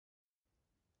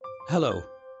Hello,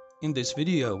 in this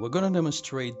video we're going to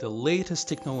demonstrate the latest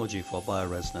technology for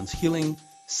bioresonance healing,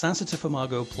 sensitive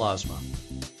imago plasma.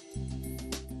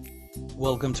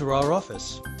 Welcome to our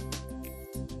office.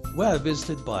 We're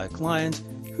visited by a client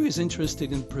who is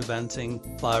interested in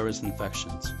preventing virus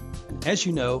infections. And as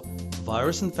you know,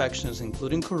 virus infections,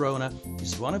 including corona,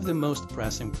 is one of the most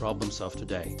pressing problems of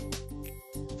today.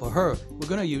 For her, we're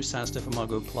going to use sensitive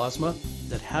imago plasma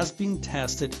that has been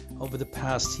tested over the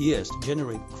past years to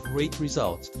generate great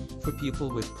results for people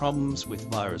with problems with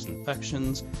virus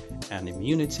infections and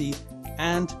immunity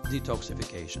and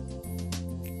detoxification.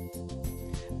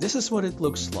 This is what it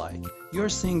looks like. You're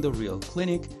seeing the real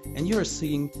clinic and you're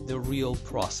seeing the real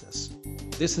process.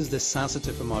 This is the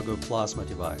sensitive imago plasma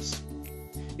device.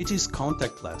 It is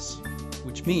contactless,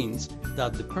 which means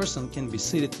that the person can be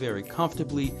seated very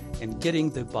comfortably and getting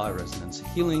the bioresonance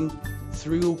healing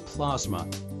through plasma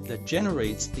that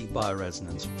generates the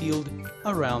bioresonance field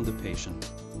around the patient.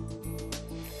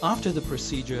 After the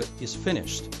procedure is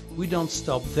finished, we don't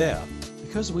stop there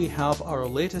because we have our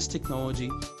latest technology,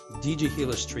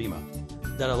 DigiHealer Streamer,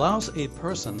 that allows a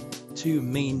person to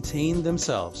maintain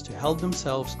themselves, to help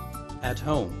themselves at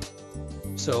home.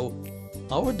 So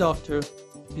our doctor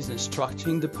is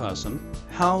instructing the person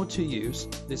how to use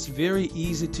this very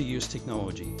easy to use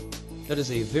technology. That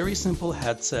is a very simple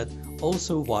headset,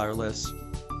 also wireless,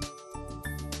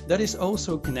 that is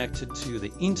also connected to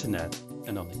the internet.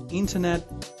 And on the internet,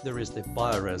 there is the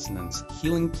bioresonance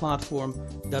healing platform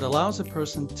that allows a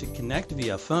person to connect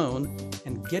via phone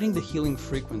and getting the healing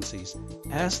frequencies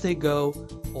as they go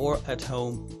or at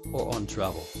home or on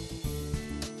travel.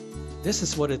 This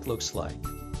is what it looks like.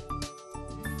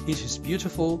 It is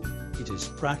beautiful, it is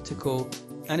practical,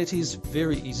 and it is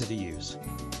very easy to use.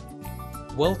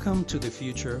 Welcome to the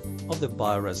future of the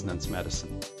bioresonance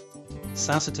medicine.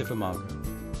 Sensitive Imago.